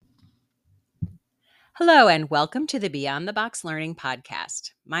Hello, and welcome to the Beyond the Box Learning Podcast.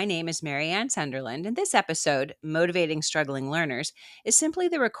 My name is Marianne Sunderland, and this episode, Motivating Struggling Learners, is simply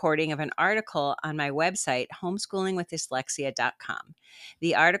the recording of an article on my website, homeschoolingwithdyslexia.com.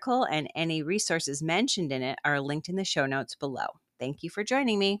 The article and any resources mentioned in it are linked in the show notes below. Thank you for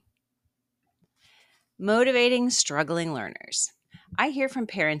joining me. Motivating Struggling Learners. I hear from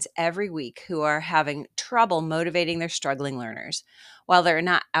parents every week who are having trouble motivating their struggling learners. While they're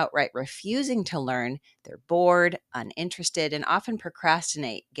not outright refusing to learn, they're bored, uninterested, and often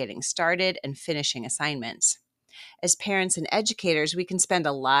procrastinate getting started and finishing assignments. As parents and educators, we can spend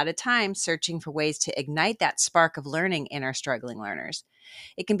a lot of time searching for ways to ignite that spark of learning in our struggling learners.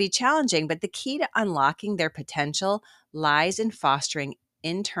 It can be challenging, but the key to unlocking their potential lies in fostering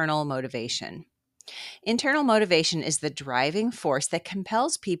internal motivation. Internal motivation is the driving force that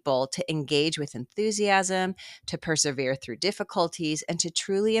compels people to engage with enthusiasm, to persevere through difficulties, and to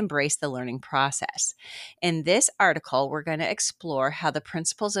truly embrace the learning process. In this article, we're going to explore how the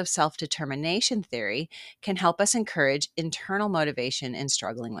principles of self-determination theory can help us encourage internal motivation in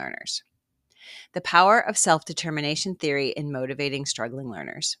struggling learners. The power of self-determination theory in motivating struggling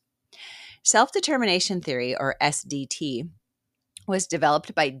learners. Self-determination theory, or SDT, was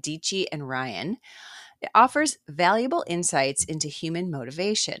developed by Dietschy and Ryan. It offers valuable insights into human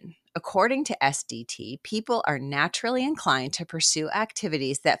motivation. According to SDT, people are naturally inclined to pursue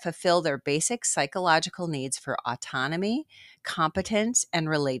activities that fulfill their basic psychological needs for autonomy, competence, and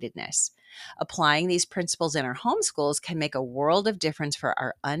relatedness. Applying these principles in our homeschools can make a world of difference for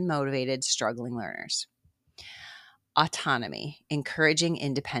our unmotivated, struggling learners. Autonomy, encouraging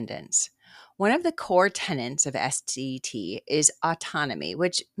independence. One of the core tenets of SDT is autonomy,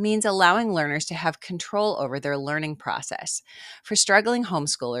 which means allowing learners to have control over their learning process. For struggling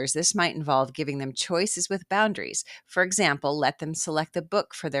homeschoolers, this might involve giving them choices with boundaries. For example, let them select the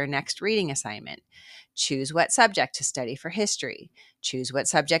book for their next reading assignment. Choose what subject to study for history. Choose what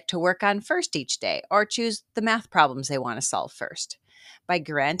subject to work on first each day, or choose the math problems they want to solve first. By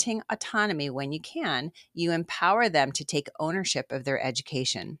granting autonomy when you can, you empower them to take ownership of their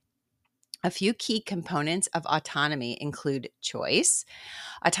education. A few key components of autonomy include choice.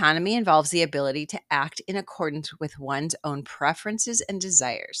 Autonomy involves the ability to act in accordance with one's own preferences and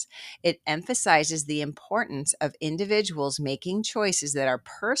desires. It emphasizes the importance of individuals making choices that are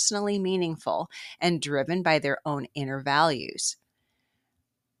personally meaningful and driven by their own inner values.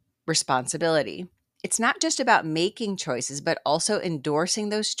 Responsibility. It's not just about making choices, but also endorsing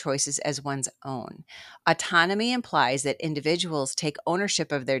those choices as one's own. Autonomy implies that individuals take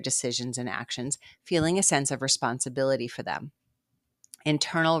ownership of their decisions and actions, feeling a sense of responsibility for them.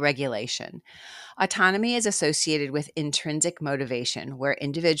 Internal regulation. Autonomy is associated with intrinsic motivation, where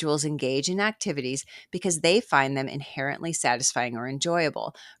individuals engage in activities because they find them inherently satisfying or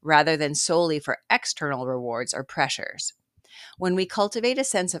enjoyable, rather than solely for external rewards or pressures. When we cultivate a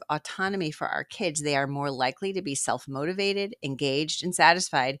sense of autonomy for our kids, they are more likely to be self-motivated, engaged, and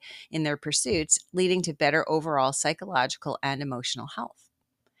satisfied in their pursuits, leading to better overall psychological and emotional health.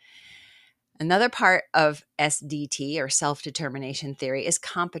 Another part of SDT, or self-determination theory, is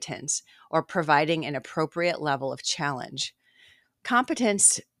competence, or providing an appropriate level of challenge.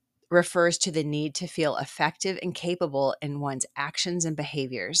 Competence refers to the need to feel effective and capable in one's actions and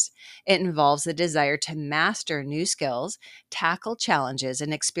behaviors. It involves the desire to master new skills, tackle challenges,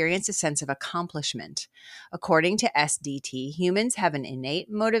 and experience a sense of accomplishment. According to SDT, humans have an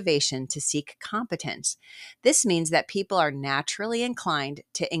innate motivation to seek competence. This means that people are naturally inclined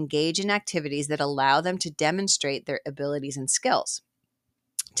to engage in activities that allow them to demonstrate their abilities and skills.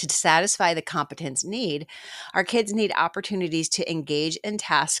 To satisfy the competence need, our kids need opportunities to engage in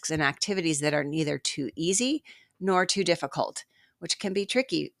tasks and activities that are neither too easy nor too difficult, which can be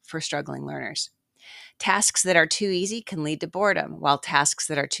tricky for struggling learners. Tasks that are too easy can lead to boredom, while tasks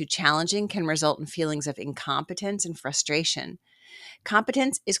that are too challenging can result in feelings of incompetence and frustration.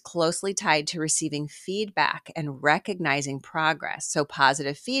 Competence is closely tied to receiving feedback and recognizing progress. So,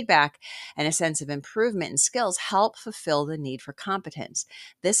 positive feedback and a sense of improvement in skills help fulfill the need for competence.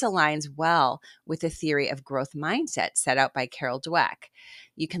 This aligns well with the theory of growth mindset set out by Carol Dweck.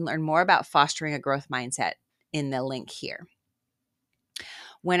 You can learn more about fostering a growth mindset in the link here.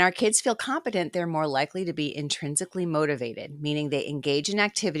 When our kids feel competent, they're more likely to be intrinsically motivated, meaning they engage in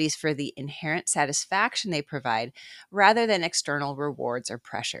activities for the inherent satisfaction they provide rather than external rewards or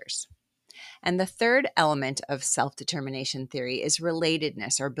pressures. And the third element of self-determination theory is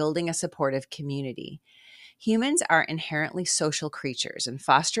relatedness, or building a supportive community. Humans are inherently social creatures, and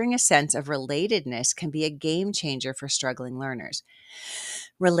fostering a sense of relatedness can be a game changer for struggling learners.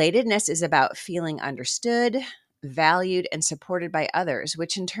 Relatedness is about feeling understood, valued, and supported by others,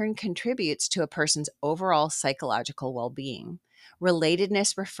 which in turn contributes to a person's overall psychological well being.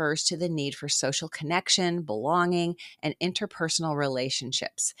 Relatedness refers to the need for social connection, belonging, and interpersonal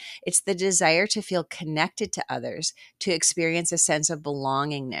relationships. It's the desire to feel connected to others, to experience a sense of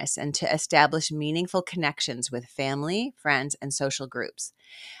belongingness, and to establish meaningful connections with family, friends, and social groups.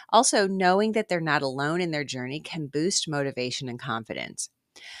 Also, knowing that they're not alone in their journey can boost motivation and confidence.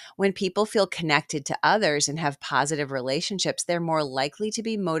 When people feel connected to others and have positive relationships, they're more likely to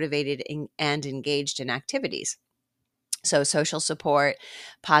be motivated and engaged in activities. So, social support,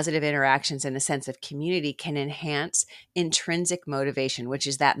 positive interactions, and a sense of community can enhance intrinsic motivation, which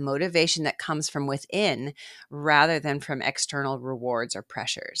is that motivation that comes from within rather than from external rewards or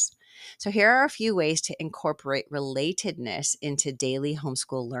pressures. So, here are a few ways to incorporate relatedness into daily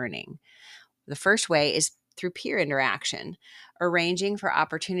homeschool learning. The first way is through peer interaction, arranging for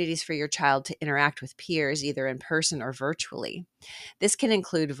opportunities for your child to interact with peers, either in person or virtually. This can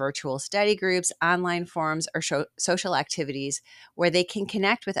include virtual study groups, online forums, or social activities where they can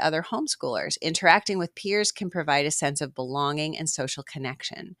connect with other homeschoolers. Interacting with peers can provide a sense of belonging and social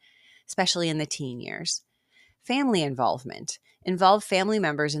connection, especially in the teen years. Family involvement. Involve family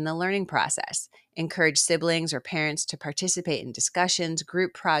members in the learning process. Encourage siblings or parents to participate in discussions,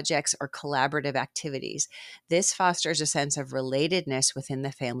 group projects, or collaborative activities. This fosters a sense of relatedness within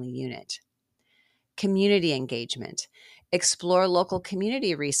the family unit. Community engagement. Explore local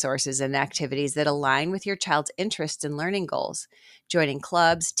community resources and activities that align with your child's interests and learning goals. Joining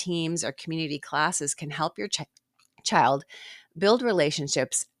clubs, teams, or community classes can help your child build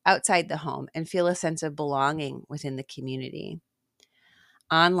relationships outside the home and feel a sense of belonging within the community.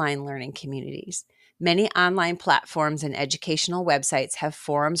 Online learning communities. Many online platforms and educational websites have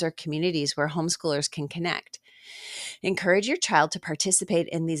forums or communities where homeschoolers can connect. Encourage your child to participate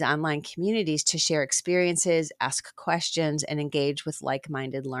in these online communities to share experiences, ask questions, and engage with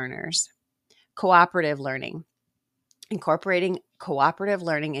like-minded learners. Cooperative learning. Incorporating cooperative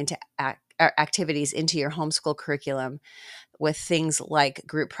learning into activities into your homeschool curriculum with things like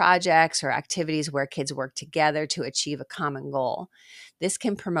group projects or activities where kids work together to achieve a common goal. This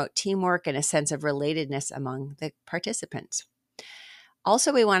can promote teamwork and a sense of relatedness among the participants.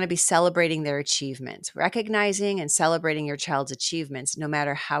 Also, we want to be celebrating their achievements, recognizing and celebrating your child's achievements, no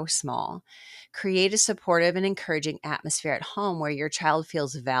matter how small. Create a supportive and encouraging atmosphere at home where your child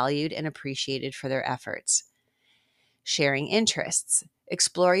feels valued and appreciated for their efforts. Sharing interests.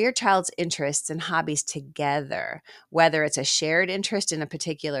 Explore your child's interests and hobbies together, whether it's a shared interest in a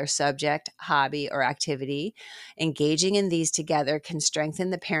particular subject, hobby, or activity. Engaging in these together can strengthen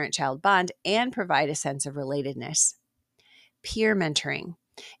the parent-child bond and provide a sense of relatedness. Peer mentoring.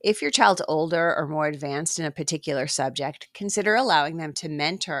 If your child's older or more advanced in a particular subject, consider allowing them to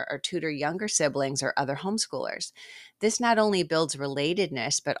mentor or tutor younger siblings or other homeschoolers. This not only builds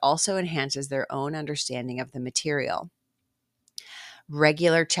relatedness, but also enhances their own understanding of the material.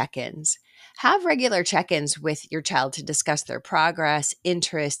 Regular check-ins. Have regular check-ins with your child to discuss their progress,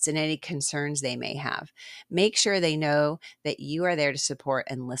 interests, and any concerns they may have. Make sure they know that you are there to support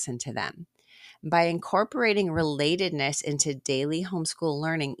and listen to them. By incorporating relatedness into daily homeschool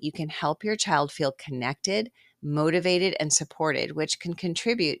learning, you can help your child feel connected, motivated, and supported, which can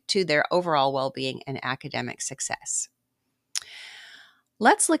contribute to their overall well-being and academic success.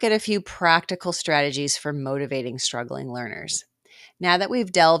 Let's look at a few practical strategies for motivating struggling learners. Now that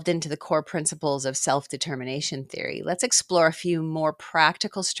we've delved into the core principles of self-determination theory, let's explore a few more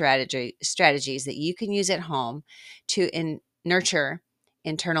practical strategies that you can use at home to nurture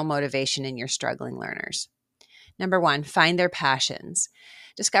internal motivation in your struggling learners. Number one, find their passions.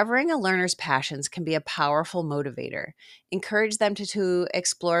 Discovering a learner's passions can be a powerful motivator. Encourage them to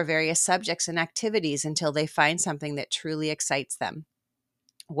explore various subjects and activities until they find something that truly excites them.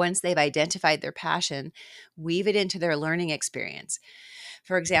 Once they've identified their passion, weave it into their learning experience.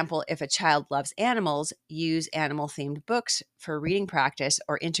 For example, if a child loves animals, use animal-themed books for reading practice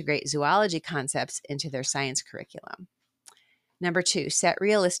or integrate zoology concepts into their science curriculum. Number two, set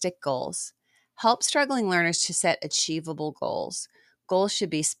realistic goals. Help struggling learners to set achievable goals. Goals should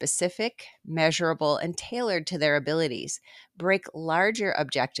be specific, measurable, and tailored to their abilities. Break larger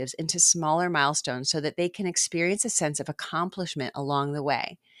objectives into smaller milestones so that they can experience a sense of accomplishment along the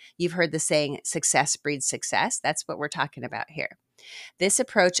way. You've heard the saying, success breeds success. That's what we're talking about here. This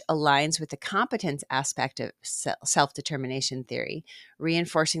approach aligns with the competence aspect of self-determination theory,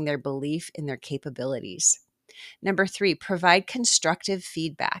 reinforcing their belief in their capabilities. Number three, provide constructive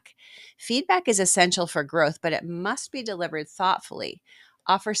feedback. Feedback is essential for growth, but it must be delivered thoughtfully.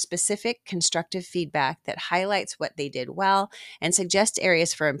 Offer specific, constructive feedback that highlights what they did well and suggest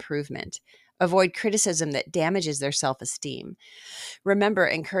areas for improvement. Avoid criticism that damages their self-esteem. Remember,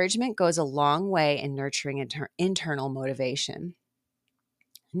 encouragement goes a long way in nurturing internal motivation.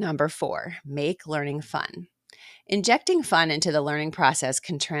 Number 4, make learning fun. Injecting fun into the learning process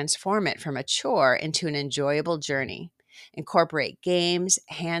can transform it from a chore into an enjoyable journey. Incorporate games,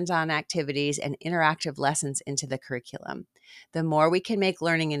 hands-on activities, and interactive lessons into the curriculum. The more we can make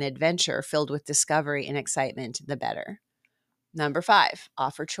learning an adventure filled with discovery and excitement, the better. Number 5,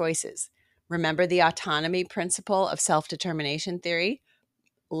 offer choices. Remember the autonomy principle of self-determination theory?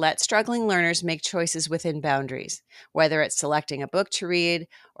 Let struggling learners make choices within boundaries, whether it's selecting a book to read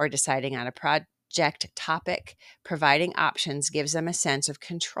or deciding on a project topic. Providing options gives them a sense of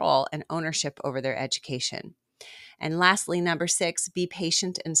control and ownership over their education. And lastly, number 6, be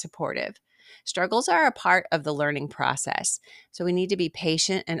patient and supportive. Struggles are a part of the learning process, so we need to be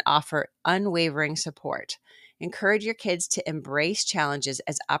patient and offer unwavering support. Encourage your kids to embrace challenges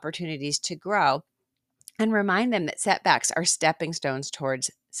as opportunities to grow and remind them that setbacks are stepping stones towards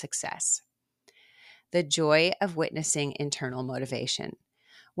success. The joy of witnessing internal motivation.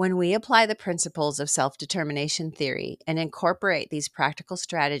 When we apply the principles of self-determination theory and incorporate these practical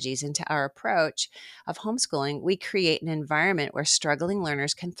strategies into our approach of homeschooling, we create an environment where struggling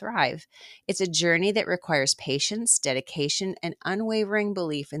learners can thrive. It's a journey that requires patience, dedication, and unwavering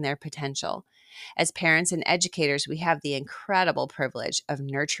belief in their potential. As parents and educators, we have the incredible privilege of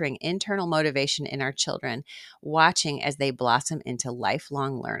nurturing internal motivation in our children, watching as they blossom into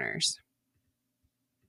lifelong learners.